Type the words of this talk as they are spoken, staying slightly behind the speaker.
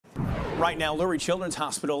Right now, Lurie Children's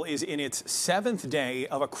Hospital is in its 7th day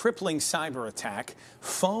of a crippling cyber attack.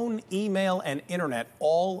 Phone, email, and internet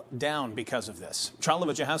all down because of this. Charlie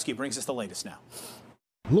Wojciechowski brings us the latest now.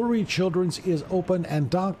 Lurie Children's is open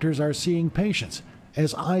and doctors are seeing patients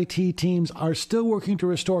as IT teams are still working to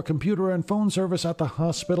restore computer and phone service at the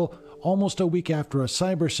hospital almost a week after a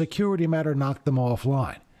cybersecurity matter knocked them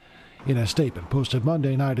offline. In a statement posted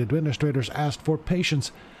Monday night, administrators asked for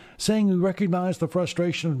patience, saying we recognize the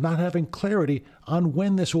frustration of not having clarity on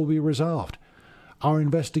when this will be resolved. Our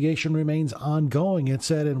investigation remains ongoing, it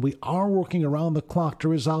said, and we are working around the clock to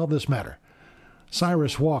resolve this matter.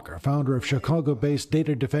 Cyrus Walker, founder of Chicago-based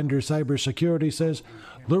Data Defender Cybersecurity, says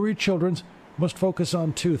Lurie Children's must focus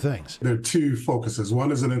on two things. There are two focuses.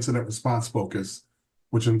 One is an incident response focus,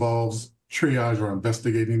 which involves triage or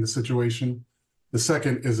investigating the situation. The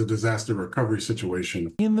second is a disaster recovery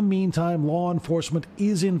situation. In the meantime, law enforcement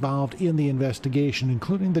is involved in the investigation,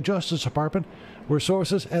 including the Justice Department, where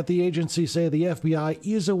sources at the agency say the FBI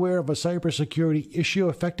is aware of a cybersecurity issue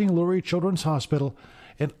affecting Lurie Children's Hospital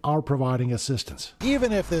and are providing assistance.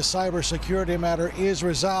 Even if this cybersecurity matter is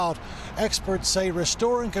resolved, experts say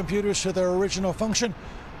restoring computers to their original function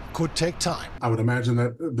could take time. I would imagine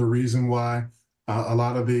that the reason why a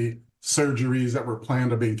lot of the surgeries that were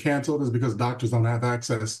planned are being canceled is because doctors don't have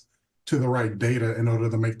access to the right data in order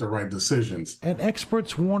to make the right decisions. And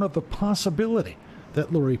experts warn of the possibility that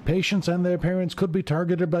Lurie patients and their parents could be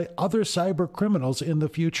targeted by other cyber criminals in the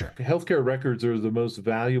future. Healthcare records are the most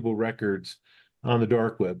valuable records on the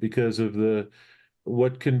dark web because of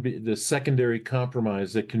what can be the secondary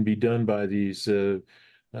compromise that can be done by these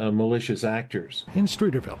malicious actors. In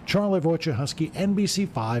Streeterville, Charlie Wojciechowski,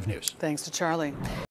 NBC5 News. Thanks to Charlie.